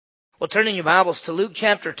Well, turn in your Bibles to Luke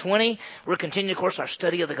chapter 20. We're continuing, of course, our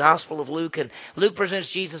study of the Gospel of Luke. And Luke presents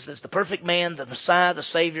Jesus as the perfect man, the Messiah, the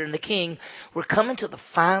Savior, and the King. We're coming to the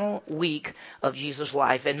final week of Jesus'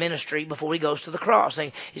 life and ministry before he goes to the cross.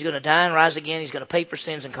 And he's going to die and rise again. He's going to pay for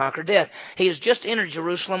sins and conquer death. He has just entered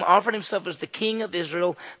Jerusalem, offered himself as the King of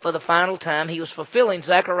Israel for the final time. He was fulfilling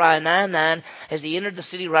Zechariah 9:9 as he entered the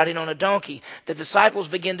city riding on a donkey. The disciples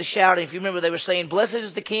began to shout. And if you remember, they were saying, "Blessed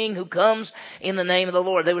is the King who comes in the name of the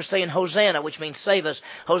Lord." They were saying, "Hosanna," which means save us.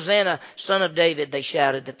 "Hosanna, Son of David," they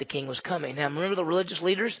shouted that the King was coming. Now, remember the religious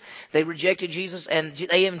leaders? They rejected Jesus, and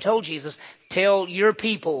they even told Jesus, "Tell your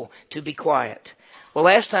people to be quiet." Well,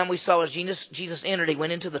 last time we saw as Jesus entered, he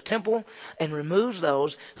went into the temple and removed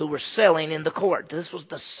those who were selling in the court. This was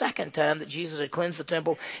the second time that Jesus had cleansed the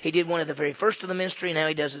temple. He did one at the very first of the ministry. Now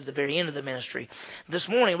he does it at the very end of the ministry. This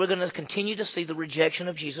morning, we're going to continue to see the rejection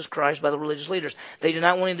of Jesus Christ by the religious leaders. They do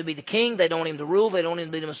not want him to be the king. They don't want him to rule. They don't want him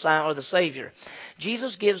to be the Messiah or the Savior.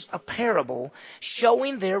 Jesus gives a parable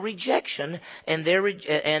showing their rejection and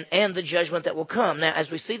and the judgment that will come. Now,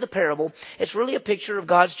 as we see the parable, it's really a picture of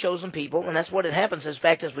God's chosen people, and that's what it happens. In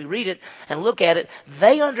fact, as we read it and look at it,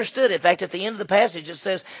 they understood it. In fact, at the end of the passage, it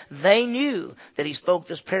says they knew that he spoke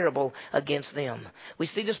this parable against them. We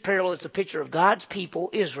see this parable, it's a picture of God's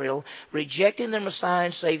people, Israel, rejecting their Messiah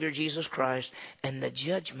and Savior, Jesus Christ, and the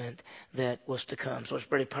judgment that was to come. So it's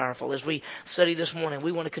pretty powerful. As we study this morning,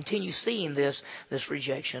 we want to continue seeing this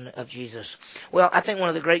rejection of Jesus. Well, I think one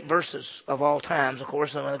of the great verses of all times, of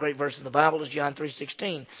course, one of the great verses in the Bible is John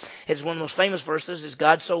 3:16. It's one of the most famous verses. Is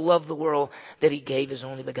God so loved the world that he gave his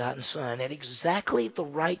only begotten Son. At exactly the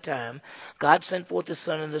right time, God sent forth his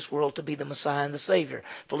Son in this world to be the Messiah and the Savior.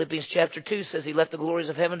 Philippians chapter 2 says he left the glories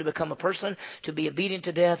of heaven to become a person, to be obedient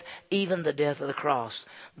to death, even the death of the cross.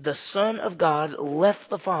 The Son of God left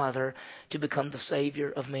the Father to become the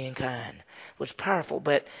Savior of mankind. Which is powerful,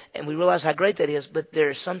 and we realize how great that is, but there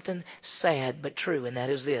is something sad but true, and that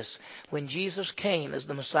is this. When Jesus came as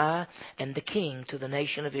the Messiah and the King to the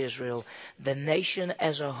nation of Israel, the nation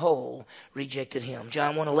as a whole rejected him.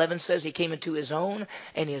 John 1:11 says he came into his own,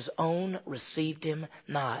 and his own received him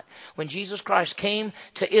not. When Jesus Christ came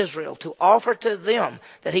to Israel to offer to them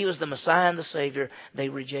that he was the Messiah and the Savior, they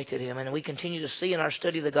rejected him. And we continue to see in our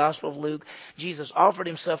study of the Gospel of Luke, Jesus offered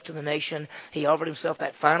himself to the nation. He offered himself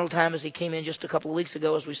that final time as he came in just a couple of weeks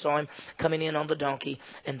ago, as we saw him coming in on the donkey,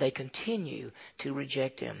 and they continue to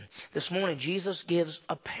reject him. This morning, Jesus gives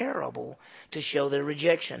a parable to show their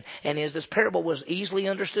rejection. And as this parable was easily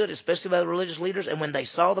understood, especially by the religious leaders, and when they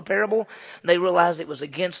saw the parable, they realized it was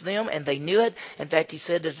against them, and they knew it. In fact, he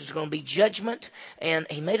said that there's going to be judgment, and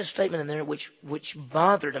he made a statement in there which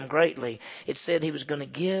bothered him greatly. It said he was going to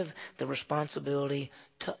give the responsibility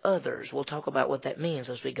to others. We'll talk about what that means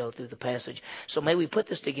as we go through the passage. So may we put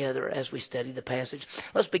this together as we study the passage.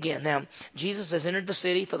 Let's begin. Now, Jesus has entered the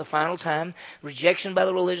city for the final time. Rejection by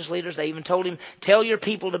the religious leaders. They even told him, "Tell your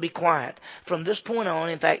people to be quiet." From this point on,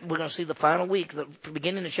 in fact, we're going to see the final week, the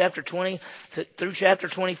beginning of chapter 20 through chapter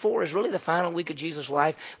 24 is really the final week of Jesus'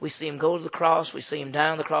 life. We see him go to the cross. We see him die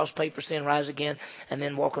on the cross, pay for sin, rise again, and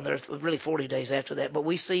then walk on the earth. Really 40 days after that. But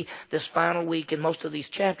we see this final week in most of these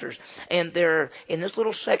chapters. And in this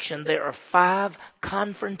little section, there are 5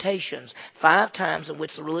 confrontations, 5 times in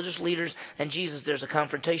which the religious leaders and Jesus, there's a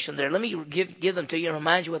confrontation there. Let me give them to you and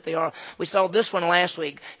remind you what they are. We saw this one last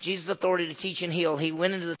week, Jesus' authority to teach and heal. He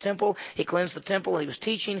went into the temple, he cleansed the temple, and he was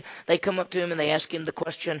teaching. They come up to him and they ask him the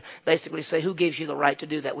question, basically say, "Who gives you the right to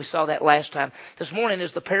do that?" We saw that last time. This morning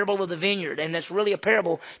is the parable of the vineyard, and that's really a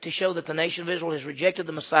parable to show that the nation of Israel has rejected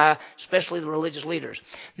the Messiah, especially the religious leaders.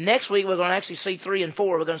 Next week, we're going to actually see 3 and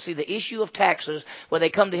 4. We're going to see the issue of taxes, where they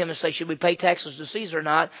come to him and say, "Should we pay taxes to Caesar or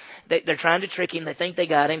not?" They're trying to trick him. They think they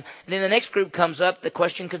got him. And then the next group comes up, the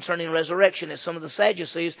question concerning resurrection. It's some of the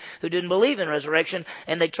Sadducees who didn't believe in resurrection,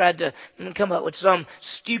 and they tried to come up with some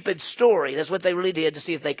stupid story. That's what they really did, to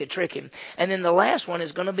see if they could trick him. And then the last one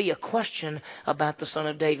is going to be a question about the Son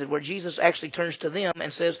of David, where Jesus actually turns to them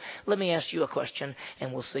and says, "Let me ask you a question,"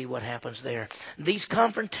 and we'll see what happens there. These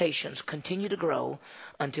confrontations continue to grow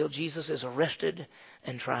until Jesus is arrested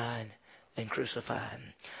and tried and crucified.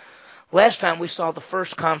 Last time we saw the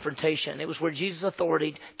first confrontation. It was where Jesus'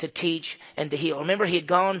 authority to teach and to heal. Remember, he had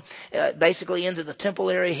gone basically into the temple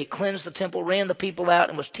area. He cleansed the temple, ran the people out,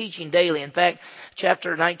 and was teaching daily. In fact,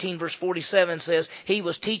 chapter 19, verse 47 says he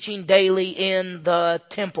was teaching daily in the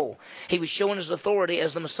temple. He was showing his authority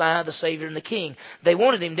as the Messiah, the Savior, and the King. They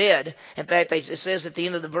wanted him dead. In fact, it says at the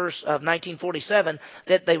end of the verse of 1947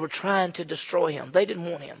 that they were trying to destroy him. They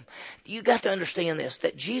didn't want him. You got to understand this,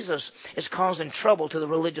 that Jesus is causing trouble to the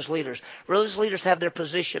religious leaders. leaders. Religious leaders have their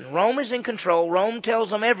position. Rome is in control. Rome tells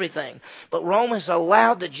them everything. But Rome has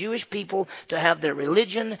allowed the Jewish people to have their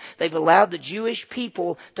religion. They've allowed the Jewish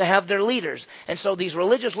people to have their leaders. And so these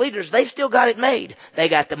religious leaders, they've still got it made. They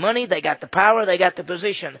got the money, they got the power, they got the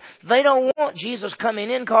position. They don't want Jesus coming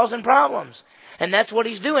in causing problems. And that's what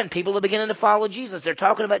he's doing. People are beginning to follow Jesus. They're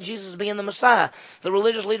talking about Jesus being the Messiah. The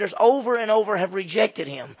religious leaders over and over have rejected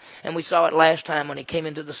him. And we saw it last time when he came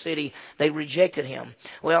into the city. They rejected him.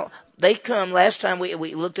 Well, they come, last time we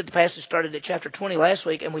looked at the passage, started at chapter 20 last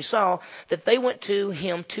week, and we saw that they went to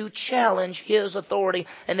him to challenge his authority,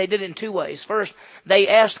 and they did it in two ways. First, they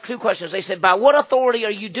asked two questions. They said, by what authority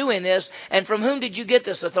are you doing this, and from whom did you get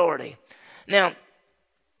this authority? Now,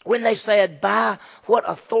 when they said, by what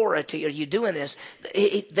authority are you doing this,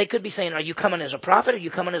 they could be saying, are you coming as a prophet? Are you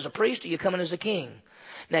coming as a priest? Are you coming as a king?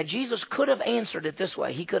 Now, Jesus could have answered it this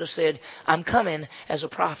way. He could have said, I'm coming as a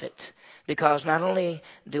prophet. Because not only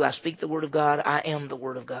do I speak the word of God, I am the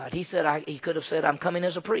word of God. He could have said, I'm coming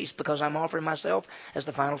as a priest because I'm offering myself as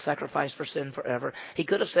the final sacrifice for sin forever. He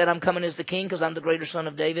could have said, I'm coming as the king because I'm the greater son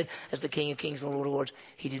of David, as the King of kings and the Lord of lords.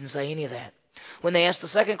 He didn't say any of that. When they asked the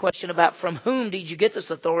second question about from whom did you get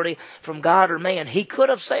this authority, from God or man, he could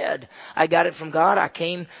have said, I got it from God. I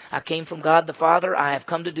came from God the Father. I have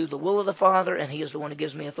come to do the will of the Father, and he is the one who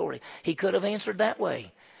gives me authority. He could have answered that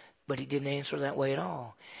way, but he didn't answer that way at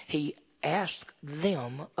all. He asked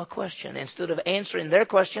them a question. Instead of answering their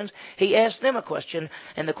questions, he asked them a question,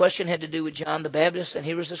 and the question had to do with John the Baptist, and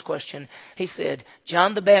here was his question. He said,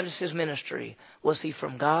 John the Baptist's ministry, was he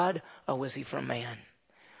from God or was he from man?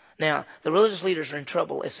 Now, the religious leaders are in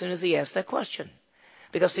trouble as soon as he asked that question.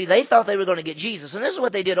 Because, see, they thought they were going to get Jesus. And this is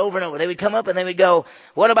what they did over and over. They would come up and they would go,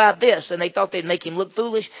 what about this? And they thought they'd make him look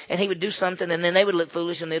foolish, and he would do something, and then they would look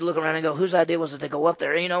foolish, and they'd look around and go, whose idea was it to go up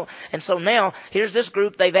there? And so now, here's this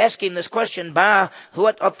group. They've asked him this question, by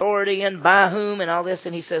what authority and by whom and all this.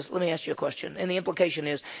 And he says, let me ask you a question. And the implication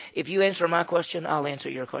is, if you answer my question, I'll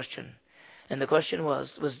answer your question. And the question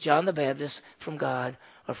was John the Baptist from God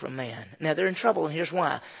or from man? Now, they're in trouble, and here's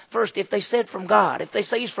why. First, if they said from God, if they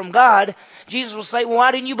say he's from God, Jesus will say, well,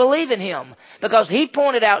 why didn't you believe in him? Because he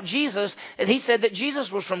pointed out Jesus, and he said that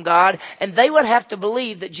Jesus was from God, and they would have to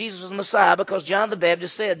believe that Jesus was the Messiah because John the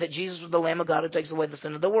Baptist said that Jesus was the Lamb of God who takes away the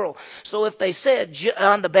sin of the world. So if they said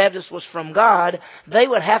John the Baptist was from God, they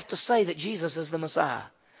would have to say that Jesus is the Messiah.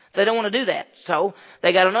 They don't want to do that. So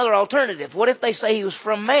they got another alternative. What if they say he was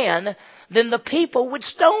from man? Then the people would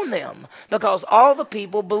stone them because all the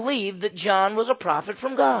people believed that John was a prophet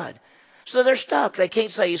from God. So they're stuck. They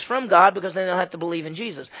can't say he's from God because then they'll have to believe in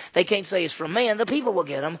Jesus. They can't say he's from man. The people will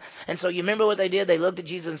get him. And so you remember what they did? They looked at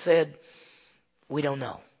Jesus and said, we don't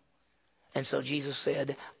know. And so Jesus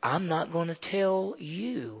said, I'm not going to tell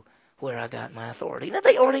you where I got my authority. Now,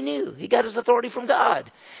 they already knew. He got his authority from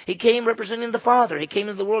God. He came representing the Father. He came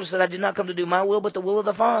into the world and said, I did not come to do my will, but the will of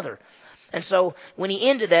the Father. And so when he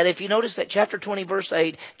ended that, if you notice that chapter 20, verse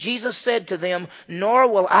 8, Jesus said to them, nor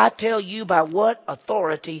will I tell you by what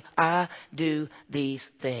authority I do these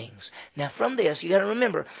things. Now from this, you got to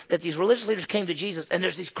remember that these religious leaders came to Jesus, and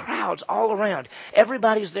there's these crowds all around.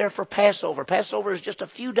 Everybody's there for Passover. Passover is just a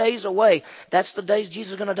few days away. That's the days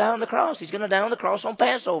Jesus is going to die on the cross. He's going to die on the cross on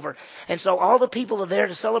Passover. And so all the people are there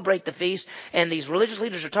to celebrate the feast, and these religious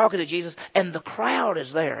leaders are talking to Jesus, and the crowd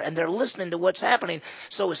is there, and they're listening to what's happening.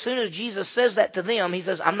 So as soon as Jesus says that to them, he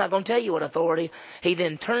says, I'm not going to tell you what authority. He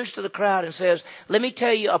then turns to the crowd and says, let me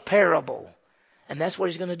tell you a parable. And that's what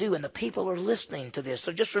he's going to do. And the people are listening to this.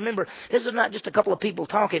 So just remember, this is not just a couple of people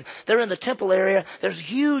talking. They're in the temple area. There's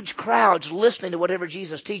huge crowds listening to whatever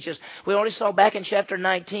Jesus teaches. We already saw back in chapter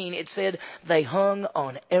 19, it said they hung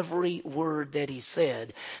on every word that he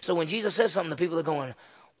said. So when Jesus says something, the people are going,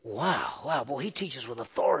 wow, boy, he teaches with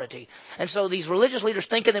authority. And so these religious leaders,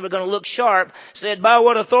 thinking they were going to look sharp, said, by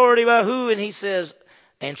what authority, by who? And he says,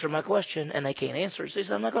 answer my question. And they can't answer it. So he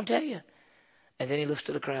says, I'm not going to tell you. And then he looks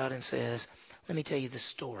to the crowd and says, let me tell you this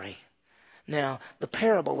story. Now, the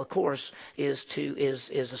parable, of course, is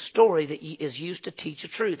a story that is used to teach a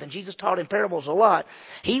truth. And Jesus taught in parables a lot.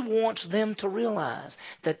 He wants them to realize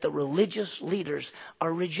that the religious leaders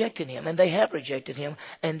are rejecting him. And they have rejected him.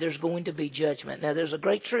 And there's going to be judgment. Now, there's a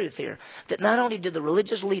great truth here. That not only did the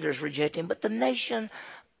religious leaders reject him, but the nation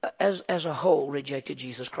as a whole rejected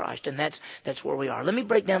Jesus Christ, and that's where we are. Let me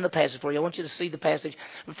break down the passage for you. I want you to see the passage.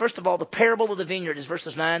 First of all, the parable of the vineyard is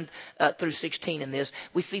verses 9 through 16 in this.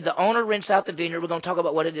 We see the owner rents out the vineyard. We're going to talk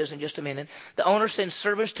about what it is in just a minute. The owner sends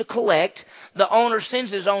servants to collect. The owner sends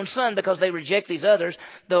his own son because they reject these others.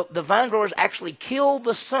 The vine growers actually kill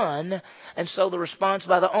the son, and so the response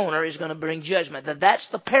by the owner is going to bring judgment. That's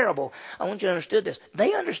the parable. I want you to understand this.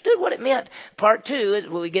 They understood what it meant. Part 2,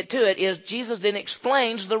 when we get to it, is Jesus then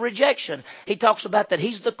explains the rejection. He talks about that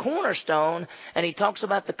he's the cornerstone, and he talks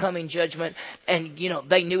about the coming judgment, and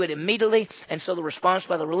they knew it immediately, and so the response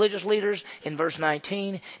by the religious leaders in verse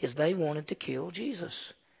 19 is they wanted to kill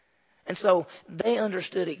Jesus. And so they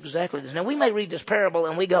understood exactly this. Now, we may read this parable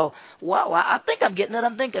and we go, wow, I think I'm getting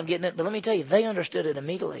it. But let me tell you, they understood it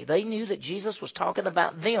immediately. They knew that Jesus was talking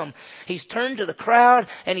about them. He's turned to the crowd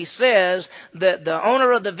and he says that the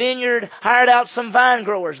owner of the vineyard hired out some vine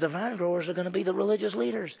growers. The vine growers are going to be the religious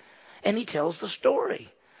leaders. And he tells the story.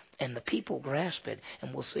 And the people grasp it,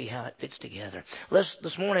 and we'll see how it fits together.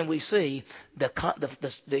 This morning we see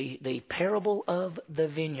the parable of the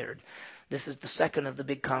vineyard. This is the second of the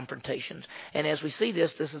big confrontations. And as we see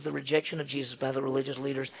this is the rejection of Jesus by the religious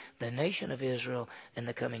leaders, the nation of Israel, and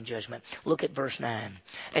the coming judgment. Look at verse 9.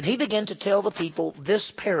 And he began to tell the people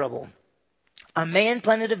this parable. A man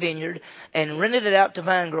planted a vineyard and rented it out to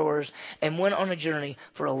vine growers and went on a journey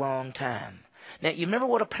for a long time. Now, you remember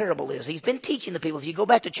what a parable is. He's been teaching the people. If you go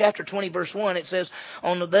back to chapter 20, verse 1, it says,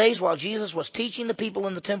 on the days while Jesus was teaching the people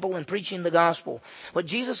in the temple and preaching the gospel, what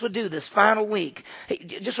Jesus would do this final week,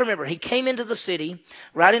 just remember, he came into the city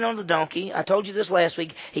riding on the donkey. I told you this last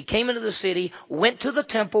week. He came into the city, went to the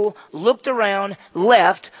temple, looked around,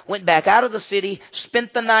 left, went back out of the city,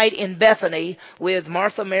 spent the night in Bethany with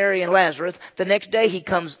Martha, Mary, and Lazarus. The next day he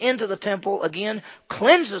comes into the temple again,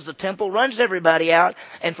 cleanses the temple, runs everybody out,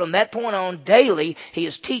 and from that point on, daily he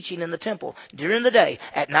is teaching in the temple during the day.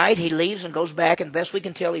 At night he leaves and goes back, and best we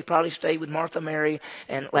can tell he probably stayed with Martha, Mary,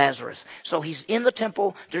 and Lazarus. So he's in the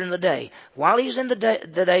temple during the day. While he's in the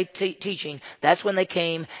day teaching, that's when they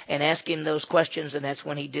came and asked him those questions, and that's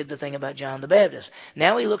when he did the thing about John the Baptist.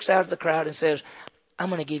 Now he looks out at the crowd and says, I'm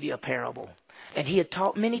going to give you a parable. And he had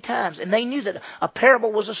taught many times, and they knew that a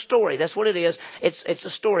parable was a story. That's what it is. It's a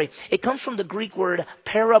story. It comes from the Greek word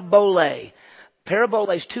parabole. Parabole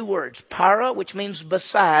is two words. Para, which means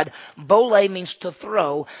beside. Bole means to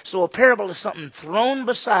throw. So a parable is something thrown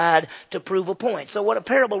beside to prove a point. So what a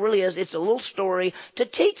parable really is, it's a little story to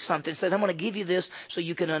teach something. It says, I'm going to give you this so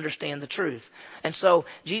you can understand the truth. And so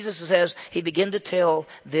Jesus says, he began to tell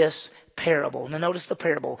this parable. Now notice the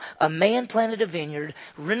parable. A man planted a vineyard,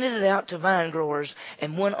 rented it out to vine growers,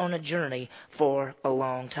 and went on a journey for a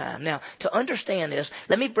long time. Now, to understand this,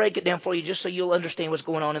 let me break it down for you just so you'll understand what's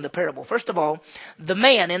going on in the parable. First of all, the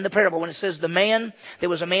man in the parable, when it says the man, there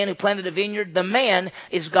was a man who planted a vineyard. The man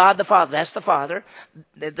is God the Father. That's the Father.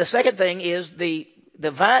 The second thing is the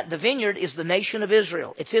vineyard is the nation of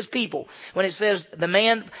Israel. It's his people. When it says the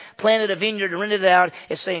man planted a vineyard and rented it out,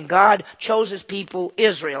 it's saying God chose his people,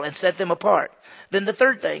 Israel, and set them apart. Then the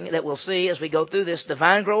third thing that we'll see as we go through this, the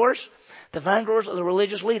vine growers. The vine growers are the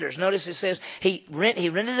religious leaders. Notice it says he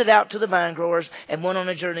rented it out to the vine growers and went on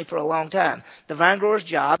a journey for a long time. The vine grower's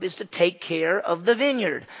job is to take care of the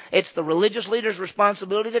vineyard. It's the religious leaders'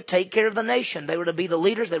 responsibility to take care of the nation. They were to be the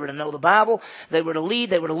leaders. They were to know the Bible. They were to lead.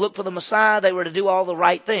 They were to look for the Messiah. They were to do all the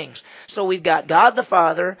right things. So we've got God the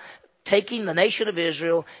Father taking the nation of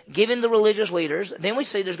Israel, giving the religious leaders. Then we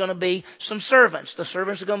see there's going to be some servants. The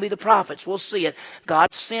servants are going to be the prophets. We'll see it.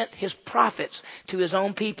 God sent his prophets to his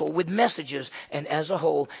own people with messages, and as a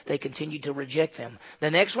whole, they continued to reject them. The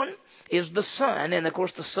next one is the Son, and of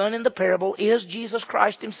course the Son in the parable is Jesus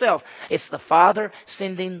Christ himself. It's the Father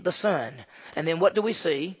sending the Son. And then what do we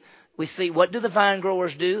see? We see, what do the vine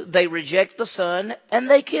growers do? They reject the Son, and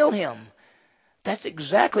they kill him. That's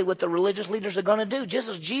exactly what the religious leaders are going to do. Just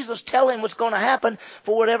as Jesus telling what's going to happen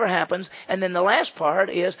for whatever happens. And then the last part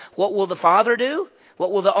is, what will the Father do?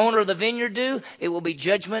 What will the owner of the vineyard do? It will be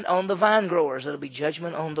judgment on the vine growers. It will be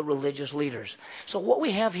judgment on the religious leaders. So what we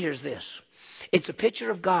have here is this. It's a picture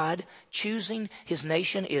of God choosing his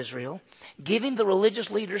nation Israel, giving the religious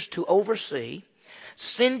leaders to oversee,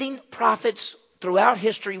 sending prophets throughout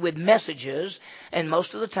history with messages, and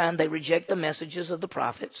most of the time they reject the messages of the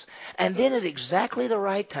prophets. And then at exactly the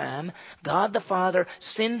right time, God the Father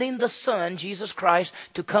sending the Son, Jesus Christ,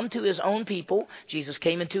 to come to his own people. Jesus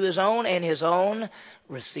came into his own, and his own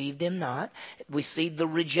received him not. We see the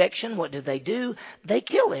rejection. What did they do? They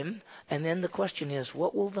kill him. And then the question is,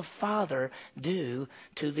 what will the Father do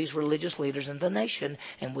to these religious leaders in the nation?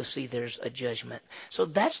 And we'll see there's a judgment. So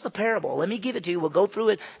that's the parable. Let me give it to you. We'll go through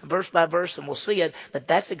it verse by verse and we'll see it. But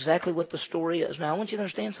that's exactly what the story is. Now, I want you to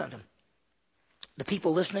understand something. The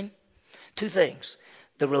people listening, two things.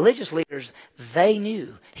 The religious leaders, they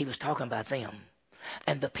knew he was talking about them.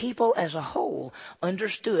 And the people as a whole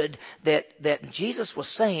understood that Jesus was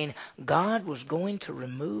saying God was going to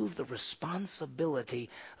remove the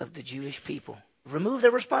responsibility of the Jewish people. Remove their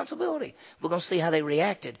responsibility. We're going to see how they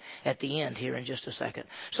reacted at the end here in just a second.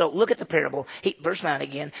 So look at the parable. Verse 9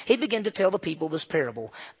 again. He began to tell the people this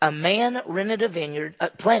parable. A man planted a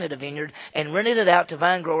vineyard and rented it out to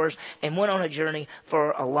vine growers and went on a journey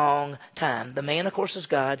for a long time. The man, of course, is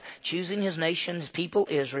God, choosing his nation, his people,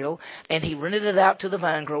 Israel, and he rented it out to the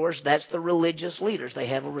vine growers. That's the religious leaders. They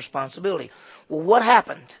have a responsibility. Well, what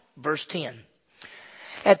happened? Verse 10.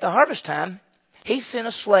 At the harvest time, he sent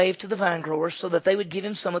a slave to the vine growers so that they would give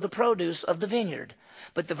him some of the produce of the vineyard.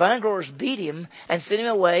 But the vine growers beat him and sent him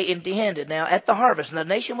away empty-handed. Now, at the harvest, and the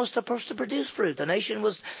nation was supposed to produce fruit. The nation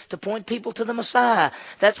was to point people to the Messiah.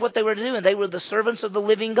 That's what they were doing. They were the servants of the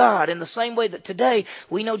living God. In the same way that today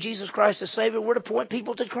we know Jesus Christ as Savior, we're to point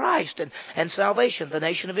people to Christ and salvation. The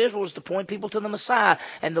nation of Israel was to point people to the Messiah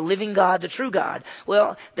and the living God, the true God.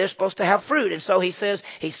 Well, they're supposed to have fruit. And so he says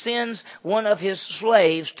he sends one of his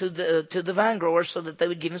slaves to the vine growers so that they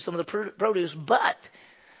would give him some of the produce. But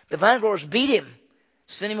the vine growers beat him.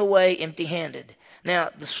 Sent him away empty-handed. Now,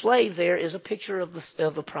 the slave there is a picture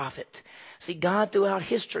of a prophet. See, God throughout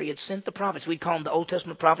history had sent the prophets. We'd call them the Old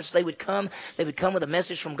Testament prophets. They would come with a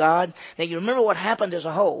message from God. Now, you remember what happened as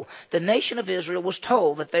a whole. The nation of Israel was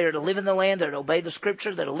told that they are to live in the land, they're to obey the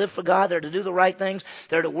Scripture, they're to live for God, they're to do the right things,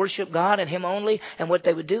 they're to worship God and Him only. And what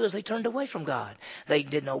they would do is they turned away from God. They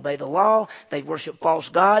didn't obey the law. They worshiped false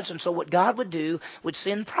gods. And so what God would do would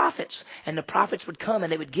send prophets. And the prophets would come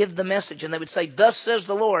and they would give the message. And they would say, "Thus says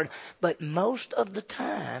the Lord." But most of the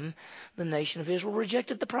time, the nation of Israel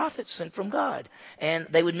rejected the prophets sent from God, and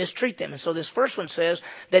they would mistreat them. And so this first one says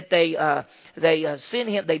that they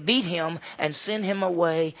beat him and sent him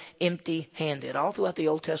away empty-handed. All throughout the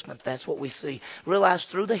Old Testament, that's what we see. Realize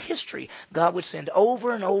through the history, God would send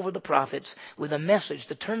over and over the prophets with a message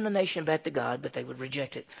to turn the nation back to God, but they would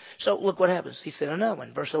reject it. So look what happens. He sent another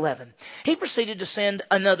one, verse 11. He proceeded to send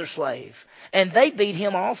another slave, and they beat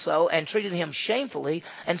him also and treated him shamefully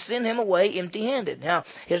and sent him away empty-handed. Now,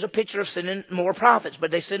 here's a picture of sending more prophets,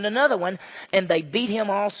 but they send another one, and they beat him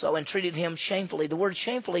also and treated him shamefully. The word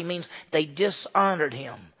shamefully means they dishonored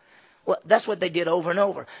him. Well, that's what they did over and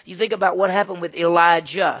over. You think about what happened with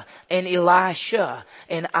Elijah and Elisha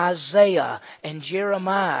and Isaiah and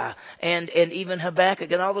Jeremiah and even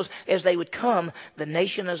Habakkuk and all those. As they would come, the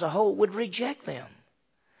nation as a whole would reject them.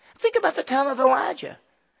 Think about the time of Elijah.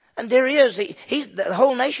 And there he is. The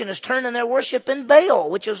whole nation is turning their worship in Baal,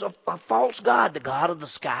 which is a false god, the god of the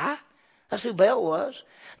sky. That's who Baal was.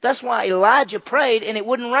 That's why Elijah prayed and it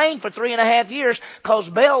wouldn't rain for 3.5 years, because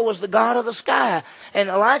Baal was the god of the sky. And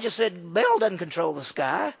Elijah said, Baal doesn't control the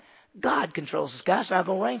sky. God controls the sky. It's not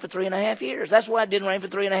going to rain for 3.5 years. That's why it didn't rain for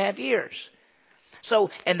 3.5 years.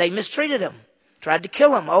 So, and they mistreated him. Tried to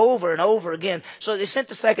kill him over and over again. So they sent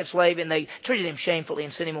the second slave and they treated him shamefully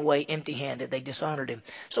and sent him away empty-handed. They dishonored him.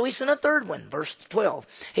 So he sent a third one, verse 12.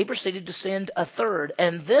 He proceeded to send a third.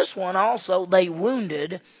 And this one also they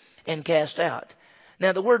wounded and cast out.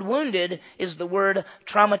 Now the word wounded is the word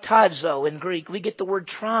traumatizo in Greek. We get the word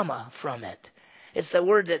trauma from it. It's the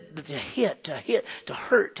word that to hit, to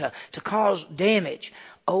hurt, to cause damage.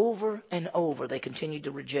 Over and over, they continued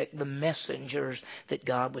to reject the messengers that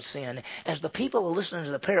God would send. As the people are listening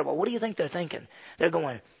to the parable, what do you think they're thinking? They're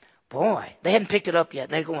going, boy, they hadn't picked it up yet.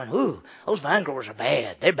 And they're going, ooh, those vine growers are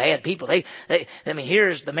bad. They're bad people.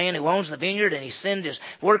 Here's the man who owns the vineyard, and he sends his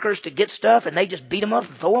workers to get stuff, and they just beat them up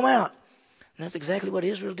and throw them out. And that's exactly what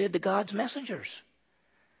Israel did to God's messengers.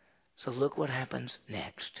 So look what happens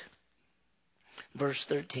next. Verse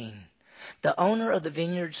 13. The owner of the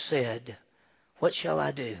vineyard said, what shall I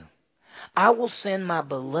do? I will send my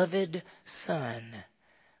beloved son.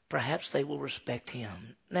 Perhaps they will respect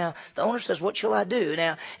him. Now, the owner says, what shall I do?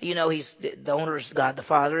 Now, the owner is God the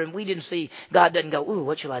Father, and we didn't see, God doesn't go, ooh,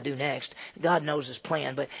 what shall I do next? God knows his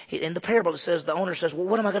plan. But in the parable, it says, the owner says, well,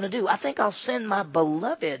 what am I going to do? I think I'll send my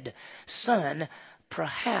beloved son.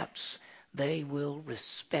 Perhaps they will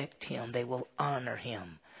respect him. They will honor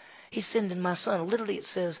him. He's sending my son. Literally, it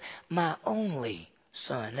says, my only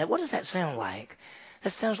son. Now, what does that sound like?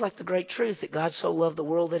 That sounds like the great truth that God so loved the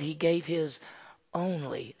world that he gave his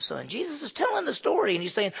only Son. Jesus is telling the story, and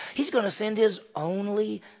he's saying he's going to send his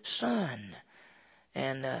only Son.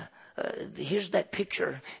 And here's that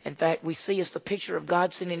picture. In fact, we see it's the picture of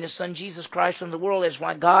God sending his Son, Jesus Christ, into the world. It's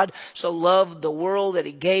why God so loved the world that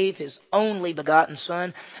he gave his only begotten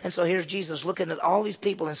Son. And so here's Jesus looking at all these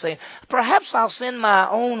people and saying, perhaps I'll send my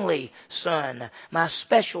only Son, my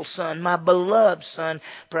special Son, my beloved Son.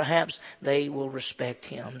 Perhaps they will respect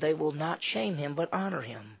him. They will not shame him, but honor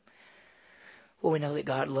him. Well, we know that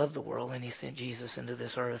God loved the world and he sent Jesus into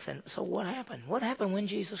this earth. And so what happened? What happened when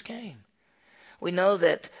Jesus came? We know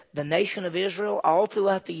that the nation of Israel, all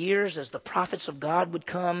throughout the years, as the prophets of God would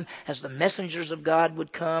come, as the messengers of God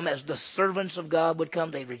would come, as the servants of God would come,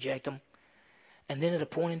 they'd reject them. And then at a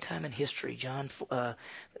point in time in history,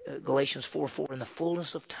 Galatians 4:4, in the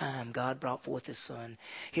fullness of time, God brought forth his Son.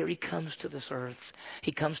 Here he comes to this earth.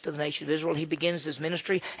 He comes to the nation of Israel. He begins his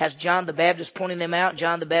ministry. As John the Baptist pointing them out,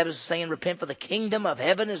 John the Baptist is saying, repent, for the kingdom of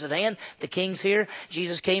heaven is at hand. The king's here.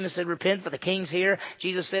 Jesus came and said, repent, for the king's here.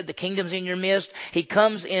 Jesus said, the kingdom's in your midst. He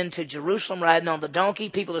comes into Jerusalem riding on the donkey.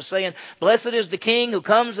 People are saying, blessed is the king who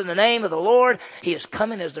comes in the name of the Lord. He is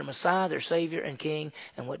coming as their Messiah, their Savior and King.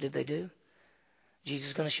 And what did they do? Jesus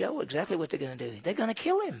is going to show exactly what they're going to do. They're going to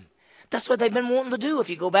kill him. That's what they've been wanting to do.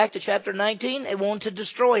 If you go back to chapter 19, they wanted to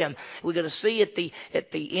destroy him. We're going to see at the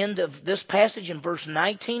end of this passage, in verse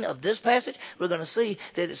 19 of this passage, we're going to see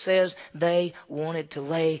that it says they wanted to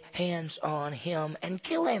lay hands on him and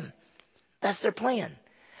kill him. That's their plan.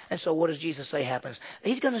 And so what does Jesus say happens?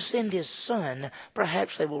 He's going to send his Son.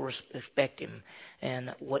 Perhaps they will respect him.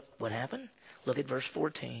 And what happened? Look at verse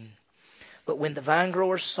 14. But when the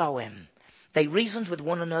vinegrowers saw him, they reasoned with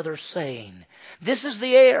one another, saying, this is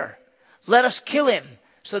the heir. Let us kill him,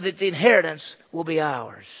 so that the inheritance will be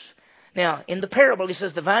ours. Now, in the parable, he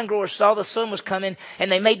says the vinegrowers saw the son was coming,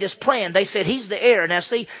 and they made this plan. They said, he's the heir. Now,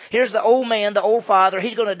 see, here's the old man, the old father.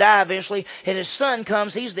 He's going to die eventually, and his son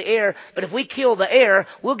comes. He's the heir. But if we kill the heir,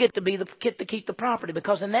 we'll get to keep the property.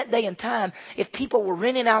 Because in that day and time, if people were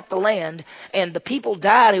renting out the land, and the people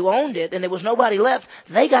died who owned it, and there was nobody left,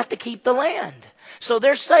 they got to keep the land. So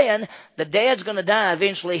they're saying, the dad's going to die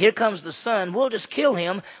eventually. Here comes the son. We'll just kill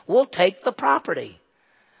him. We'll take the property.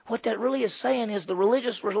 What that really is saying is the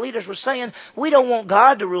religious leaders were saying, we don't want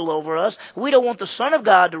God to rule over us. We don't want the Son of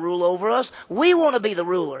God to rule over us. We want to be the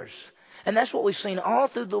rulers. And that's what we've seen all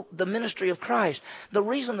through the ministry of Christ. The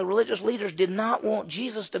reason the religious leaders did not want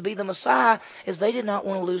Jesus to be the Messiah is they did not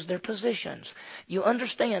want to lose their positions. You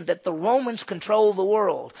understand that the Romans controlled the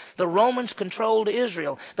world. The Romans controlled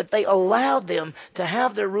Israel. But they allowed them to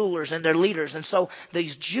have their rulers and their leaders. And so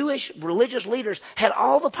these Jewish religious leaders had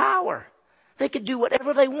all the power. They could do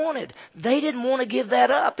whatever they wanted. They didn't want to give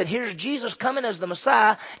that up. And here's Jesus coming as the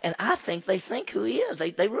Messiah. And I think they think who he is.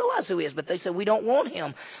 They realize who he is. But they said, we don't want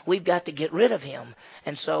him. We've got to get rid of him.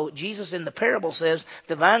 And so Jesus in the parable says,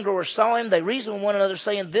 the vinegrowers saw him. They reasoned with one another,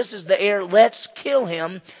 saying, this is the heir. Let's kill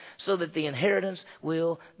him, so that the inheritance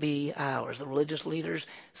will be ours. The religious leaders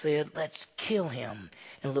said, let's kill him.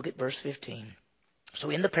 And look at verse 15. So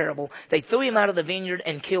in the parable, they threw him out of the vineyard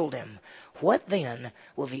and killed him. What then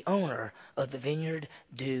will the owner of the vineyard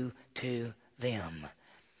do to them?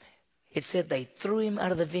 It said they threw him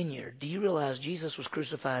out of the vineyard. Do you realize Jesus was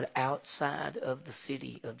crucified outside of the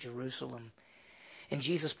city of Jerusalem? And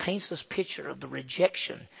Jesus paints this picture of the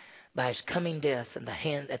rejection by his coming death at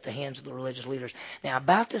the hands of the religious leaders. Now,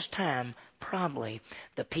 about this time, probably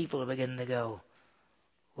the people are beginning to go,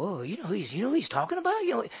 whoa, you know who he's talking about?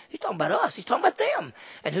 He's talking about us. He's talking about them.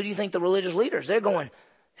 And who do you think the religious leaders? They're going,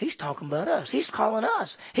 he's talking about us. He's calling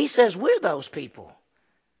us. He says we're those people.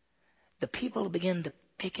 The people begin to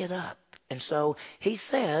pick it up. And so he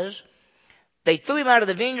says, they threw him out of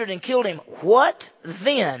the vineyard and killed him. What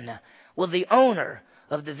then will the owner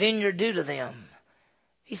of the vineyard do to them?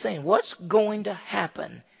 He's saying, what's going to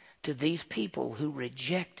happen to these people who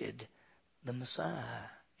rejected the Messiah?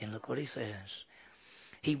 And look what he says.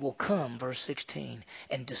 He will come, verse 16,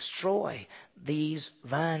 and destroy these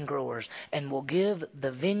vine growers and will give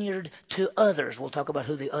the vineyard to others. We'll talk about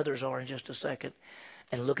who the others are in just a second.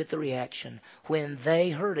 And look at the reaction. When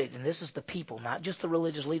they heard it, and this is the people, not just the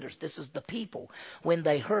religious leaders, this is the people. When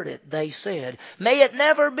they heard it, they said, may it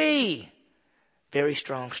never be. Very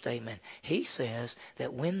strong statement. He says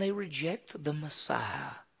that when they reject the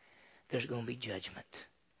Messiah, there's going to be judgment.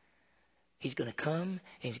 He's going to come and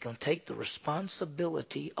he's going to take the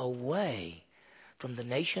responsibility away from the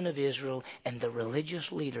nation of Israel and the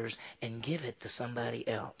religious leaders and give it to somebody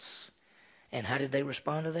else. And how did they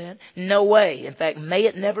respond to that? No way. In fact, may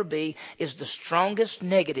it never be is the strongest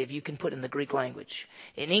negative you can put in the Greek language.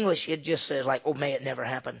 In English, it just says like, oh, may it never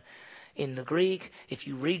happen. In the Greek, if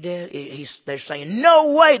you read that, they're saying,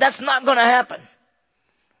 no way, that's not going to happen.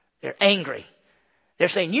 They're angry. They're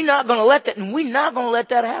saying, you're not going to let that, and we're not going to let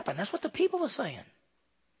that happen. That's what the people are saying.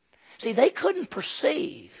 See, they couldn't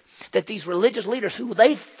perceive that these religious leaders who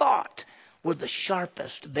they thought were the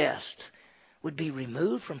sharpest, best, would be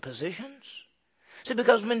removed from positions. See,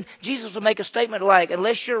 because when Jesus would make a statement like,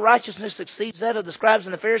 unless your righteousness exceeds that of the scribes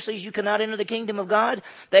and the Pharisees, you cannot enter the kingdom of God,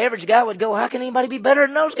 the average guy would go, how can anybody be better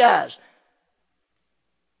than those guys?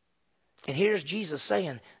 And here's Jesus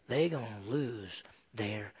saying, they're going to lose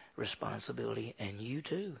their responsibility, and you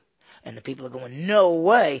too. And the people are going, no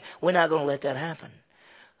way, we're not going to let that happen.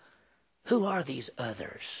 Who are these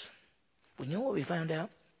others? Well, you know what we found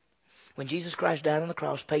out? When Jesus Christ died on the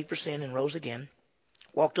cross, paid for sin, and rose again,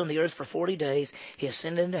 walked on the earth for 40 days, he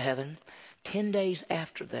ascended into heaven. 10 days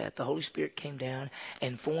after that, the Holy Spirit came down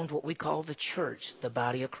and formed what we call the church, the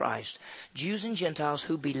body of Christ. Jews and Gentiles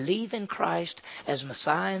who believe in Christ as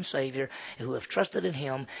Messiah and Savior, who have trusted in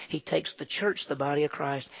Him, He takes the church, the body of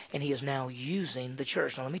Christ, and He is now using the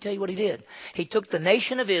church. Now let me tell you what He did. He took the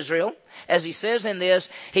nation of Israel, as He says in this,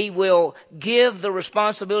 He will give the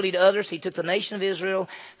responsibility to others. He took the nation of Israel,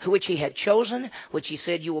 which He had chosen, which He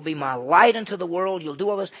said, you will be my light unto the world, you'll do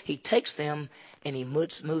all this. He takes them and He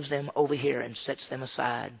moves them over here and sets them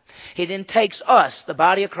aside. He then takes us, the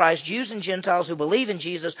body of Christ, Jews and Gentiles who believe in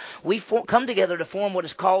Jesus. We come together to form what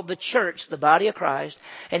is called the church, the body of Christ.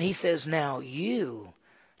 And He says, now you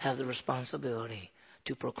have the responsibility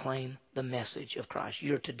to proclaim the message of Christ.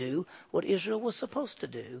 You're to do what Israel was supposed to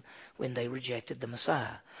do when they rejected the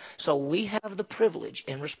Messiah. So we have the privilege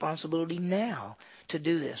and responsibility now to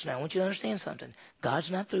do this. Now I want you to understand something. God's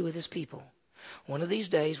not through with His people. One of these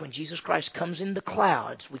days when Jesus Christ comes in the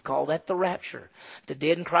clouds, we call that the rapture. The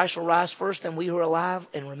dead in Christ will rise first, and we who are alive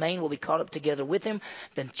and remain will be caught up together with Him.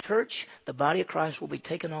 Then church, the body of Christ, will be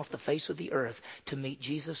taken off the face of the earth to meet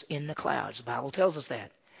Jesus in the clouds. The Bible tells us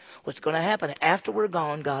that. What's going to happen after we're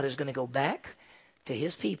gone, God is going to go back to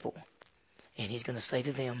His people, and He's going to say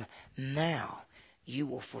to them, now you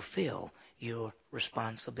will fulfill your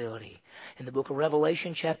responsibility. In the book of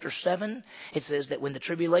Revelation, chapter 7, it says that when the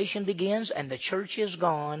tribulation begins and the church is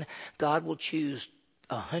gone, God will choose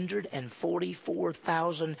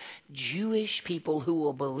 144,000 Jewish people who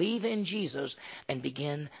will believe in Jesus and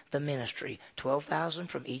begin the ministry. 12,000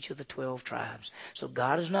 from each of the 12 tribes. So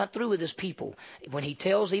God is not through with His people. When He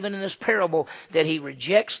tells, even in this parable, that He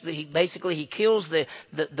rejects, He kills the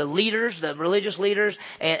leaders, the religious leaders,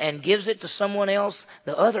 and gives it to someone else.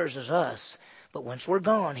 The others is us. But once we're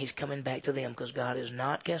gone, He's coming back to them, because God has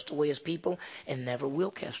not cast away His people and never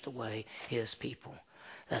will cast away His people.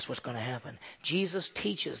 That's what's going to happen. Jesus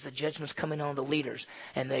teaches the judgment's coming on the leaders,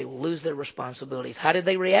 and they will lose their responsibilities. How did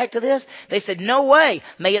they react to this? They said, no way.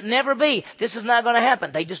 May it never be. This is not going to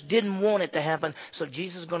happen. They just didn't want it to happen. So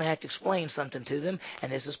Jesus is going to have to explain something to them. And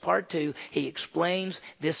this is part 2. He explains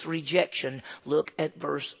this rejection. Look at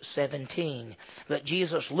verse 17. But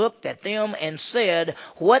Jesus looked at them and said,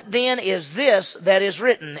 what then is this that is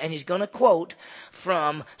written? And He's going to quote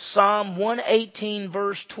from Psalm 118,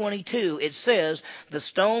 verse 22. It says, the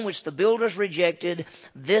stone which the builders rejected,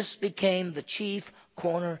 this became the chief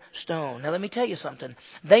cornerstone. Now let me tell you something.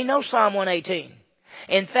 They know Psalm 118.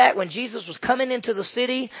 In fact, when Jesus was coming into the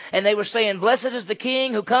city and they were saying, blessed is the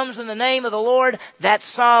King who comes in the name of the Lord, that's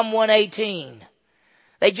Psalm 118.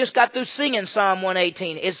 They just got through singing Psalm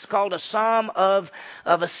 118. It's called a psalm of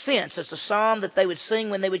ascents. It's a psalm that they would sing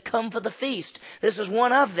when they would come for the feast. This is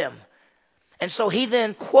one of them. And so He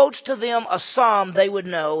then quotes to them a psalm they would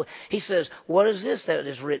know. He says, what is this that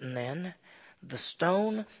is written then? The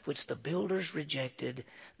stone which the builders rejected,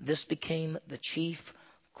 this became the chief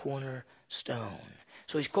cornerstone.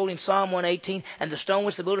 So He's quoting Psalm 118, and the stone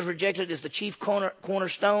which the builders rejected is the chief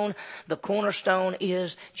cornerstone. The cornerstone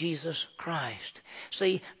is Jesus Christ.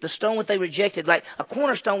 See, the stone that they rejected, like a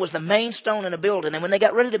cornerstone was the main stone in a building. And when they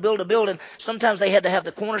got ready to build a building, sometimes they had to have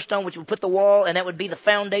the cornerstone, which would put the wall, and that would be the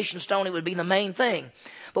foundation stone. It would be the main thing.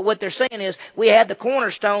 But what they're saying is, we had the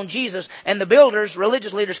cornerstone, Jesus, and the builders,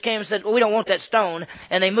 religious leaders came and said, well, we don't want that stone,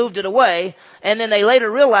 and they moved it away. And then they later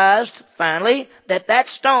realized, finally, that that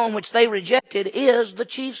stone which they rejected is the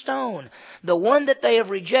chief stone. The one that they have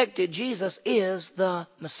rejected, Jesus, is the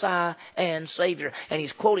Messiah and Savior. And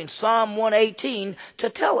He's quoting Psalm 118 to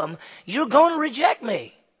tell them, you're going to reject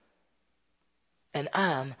me, and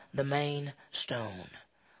I'm the main stone.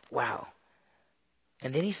 Wow.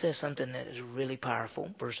 And then He says something that is really powerful.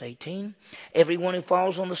 Verse 18, everyone who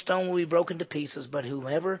falls on the stone will be broken to pieces, but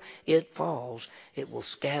whomever it falls, it will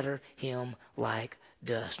scatter him like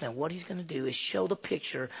dust. Now what He's going to do is show the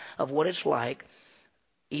picture of what it's like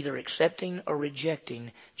either accepting or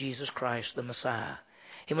rejecting Jesus Christ, the Messiah.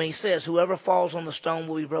 And when he says, whoever falls on the stone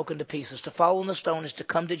will be broken to pieces, to fall on the stone is to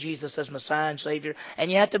come to Jesus as Messiah and Savior. And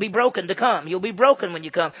you have to be broken to come. You'll be broken when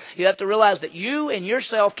you come. You have to realize that you and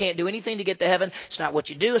yourself can't do anything to get to heaven. It's not what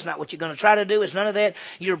you do. It's not what you're going to try to do. It's none of that.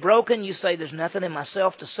 You're broken. You say, there's nothing in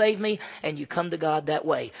myself to save me. And you come to God that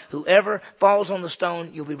way. Whoever falls on the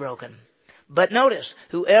stone, you'll be broken. But notice,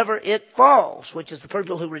 whoever it falls, which is the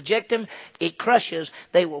people who reject him, it crushes,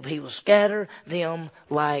 he will scatter them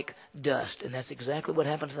like dust. And that's exactly what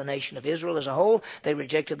happened to the nation of Israel as a whole. They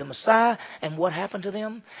rejected the Messiah. And what happened to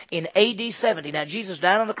them? In AD 70. Now, Jesus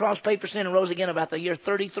died on the cross, paid for sin, and rose again about the year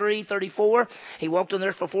 33, 34. He walked on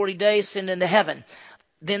earth for 40 days, ascended into heaven.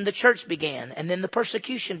 Then the church began, and then the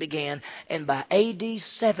persecution began. And by AD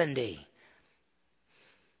 70...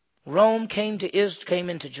 Rome came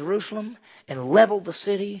into Jerusalem and leveled the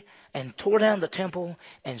city and tore down the temple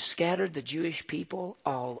and scattered the Jewish people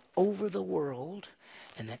all over the world.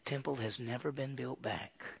 And that temple has never been built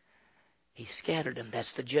back. He scattered them.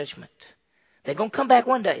 That's the judgment. They're going to come back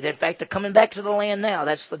one day. In fact, they're coming back to the land now.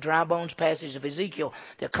 That's the dry bones passage of Ezekiel.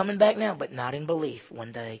 They're coming back now, but not in belief.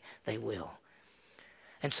 One day they will.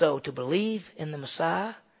 And so to believe in the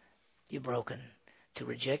Messiah, you're broken. To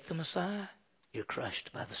reject the Messiah, you're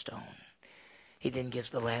crushed by the stone. He then gives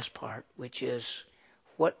the last part, which is,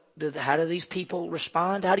 how do these people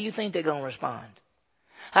respond? How do you think they're going to respond?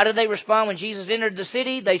 How did they respond when Jesus entered the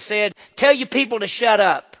city? They said, tell your people to shut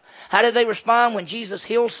up. How did they respond when Jesus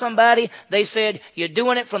healed somebody? They said, you're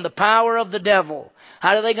doing it from the power of the devil.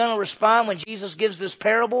 How are they going to respond when Jesus gives this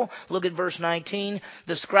parable? Look at verse 19.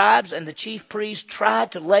 The scribes and the chief priests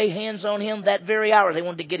tried to lay hands on him that very hour. They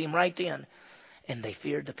wanted to get him right then. And they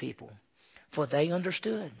feared the people. For they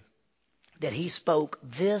understood that he spoke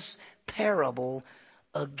this parable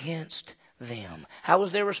against them. How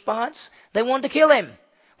was their response? They wanted to kill him.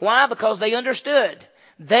 Why? Because they understood.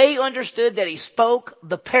 They understood that he spoke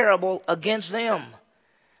the parable against them.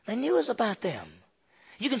 They knew it was about them.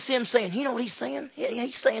 You can see him saying, you know what he's saying?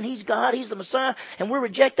 He's saying he's God, he's the Messiah, and we're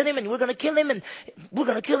rejecting him, and we're going to kill him, and we're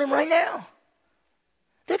going to kill him right now.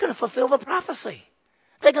 They're going to fulfill the prophecy.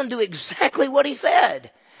 They're going to do exactly what he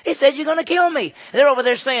said. He said, you're going to kill me. They're over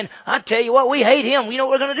there saying, I tell you what, we hate him. You know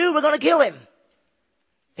what we're going to do? We're going to kill him.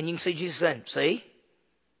 And you can see Jesus saying, see,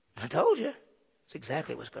 I told you. It's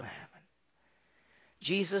exactly what's going to happen.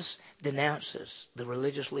 Jesus denounces the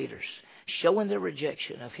religious leaders, showing their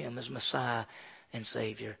rejection of him as Messiah and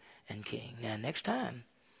Savior and King. Now, next time,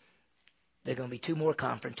 there are going to be 2 more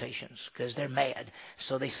confrontations because they're mad.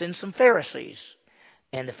 So they send some Pharisees.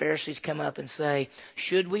 And the Pharisees come up and say,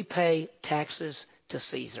 should we pay taxes to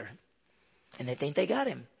Caesar? And they think they got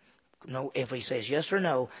him. No, if he says yes or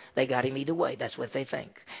no, they got him either way. That's what they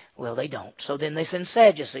think. Well, they don't. So then they send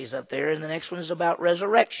Sadducees up there, and the next one is about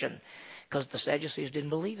resurrection, because the Sadducees didn't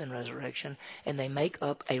believe in resurrection, and they make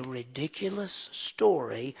up a ridiculous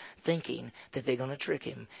story thinking that they're going to trick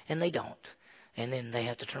him, and they don't. And then they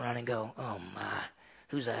have to turn around and go, oh my,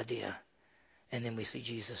 whose idea? And then we see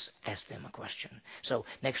Jesus ask them a question. So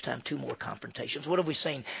next time, 2 more confrontations. What have we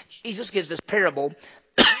seen? Jesus gives this parable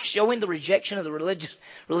showing the rejection of the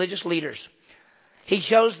religious leaders. He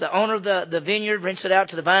shows the owner of the vineyard rents it out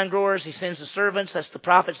to the vine growers. He sends the servants, that's the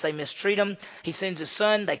prophets, they mistreat him. He sends his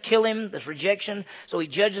son, they kill him, there's rejection. So he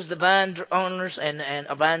judges the vine owners and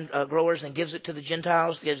vine growers and gives it to the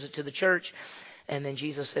Gentiles, gives it to the church. And then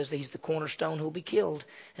Jesus says that he's the cornerstone who will be killed.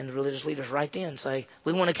 And the religious leaders right then say,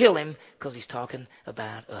 we want to kill him because he's talking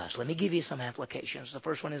about us. Let me give you some applications. The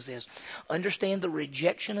first one is this. Understand the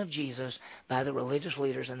rejection of Jesus by the religious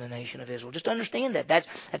leaders in the nation of Israel. Just understand that. That's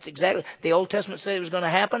exactly, the Old Testament said it was going to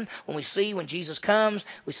happen. When Jesus comes,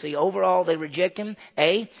 we see overall they reject him.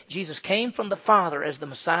 Jesus came from the Father as the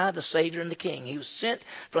Messiah, the Savior, and the King. He was sent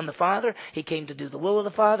from the Father. He came to do the will of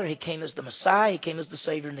the Father. He came as the Messiah. He came as the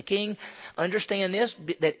Savior and the King. Understand this,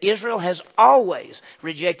 that Israel has always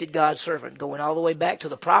rejected God's servant. Going all the way back to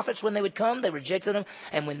the prophets when they would come, they rejected them.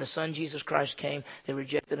 And when the Son Jesus Christ came, they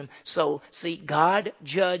rejected him. So, see, God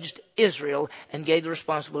judged Israel and gave the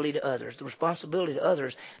responsibility to others. The responsibility to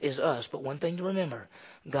others is us. But one thing to remember,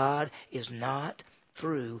 God is not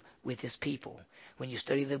through with his people. When you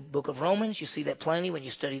study the book of Romans, you see that plainly. When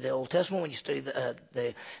you study the Old Testament, when you study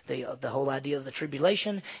the whole idea of the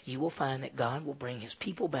tribulation, you will find that God will bring his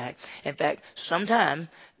people back. In fact, sometime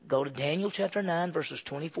go to Daniel chapter 9, verses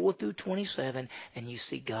 24 through 27, and you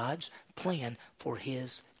see God's plan for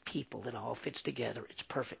his people. It all fits together. It's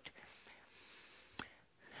perfect.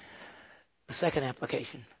 The second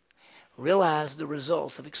application. realize the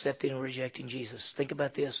results of accepting and rejecting Jesus. Think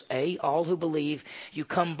about this. A, all who believe, you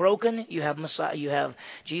come broken, you have Messiah, you have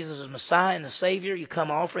Jesus as Messiah and the Savior, you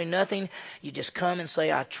come offering nothing, you just come and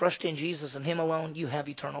say, I trust in Jesus and Him alone, you have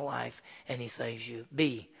eternal life, and He saves you.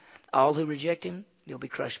 B, all who reject Him, you'll be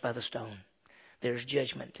crushed by the stone. There's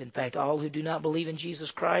judgment. In fact, all who do not believe in Jesus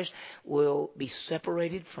Christ will be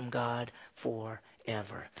separated from God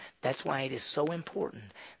forever. That's why it is so important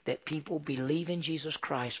that people believe in Jesus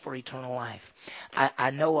Christ for eternal life. I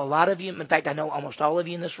know a lot of you, in fact, I know almost all of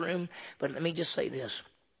you in this room, but let me just say this.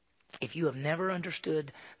 If you have never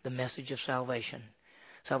understood the message of salvation,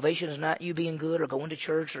 salvation is not you being good or going to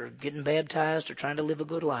church or getting baptized or trying to live a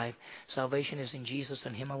good life. Salvation is in Jesus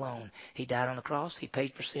and Him alone. He died on the cross. He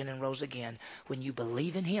paid for sin and rose again. When you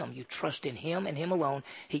believe in Him, you trust in Him and Him alone,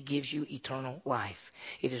 He gives you eternal life.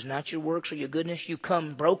 It is not your works or your goodness. You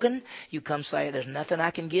come broken. You come say, there's nothing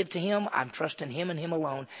I can give to Him. I'm trusting Him and Him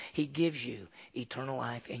alone. He gives you eternal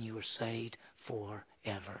life and you are saved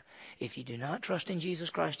forever. If you do not trust in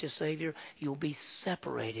Jesus Christ as Savior, you'll be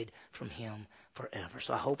separated from Him forever.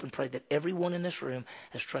 So I hope and pray that everyone in this room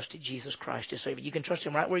has trusted Jesus Christ as Savior. You can trust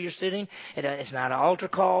Him right where you're sitting. It's not an altar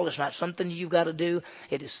call. It's not something you've got to do.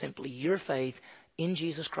 It is simply your faith in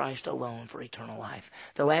Jesus Christ alone for eternal life.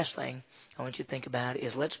 The last thing I want you to think about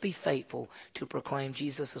is let's be faithful to proclaim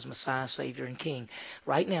Jesus as Messiah, Savior, and King.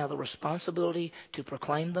 Right now, the responsibility to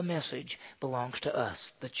proclaim the message belongs to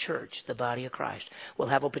us, the church, the body of Christ. We'll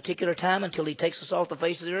have a particular time until He takes us off the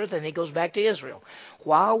face of the earth and He goes back to Israel.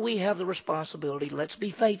 While we have the responsibility, let's be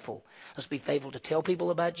faithful. Let's be faithful to tell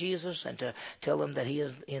people about Jesus and to tell them that He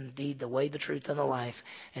is indeed the way, the truth, and the life,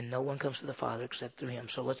 and no one comes to the Father except through Him.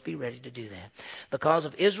 So let's be ready to do that. Because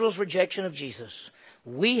of Israel's rejection of Jesus,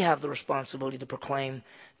 we have the responsibility to proclaim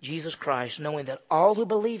Jesus Christ, knowing that all who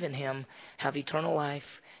believe in Him have eternal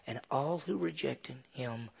life, and all who reject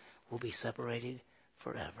Him will be separated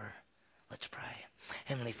forever. Let's pray.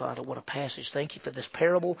 Heavenly Father, what a passage. Thank you for this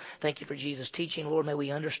parable. Thank you for Jesus' teaching. Lord, may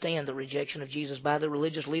we understand the rejection of Jesus by the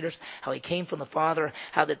religious leaders, how He came from the Father,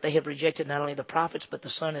 how that they have rejected not only the prophets but the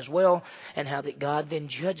Son as well, and how that God then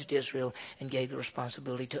judged Israel and gave the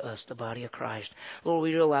responsibility to us, the body of Christ. Lord,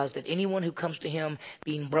 we realize that anyone who comes to Him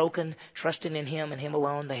being broken, trusting in Him and Him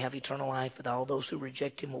alone, they have eternal life, but all those who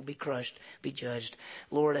reject Him will be crushed, be judged.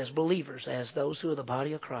 Lord, as believers, as those who are the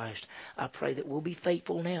body of Christ, I pray that we'll be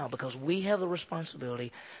faithful now because we have the responsibility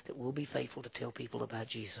that we'll be faithful to tell people about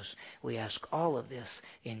Jesus. We ask all of this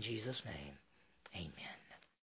in Jesus' name. Amen.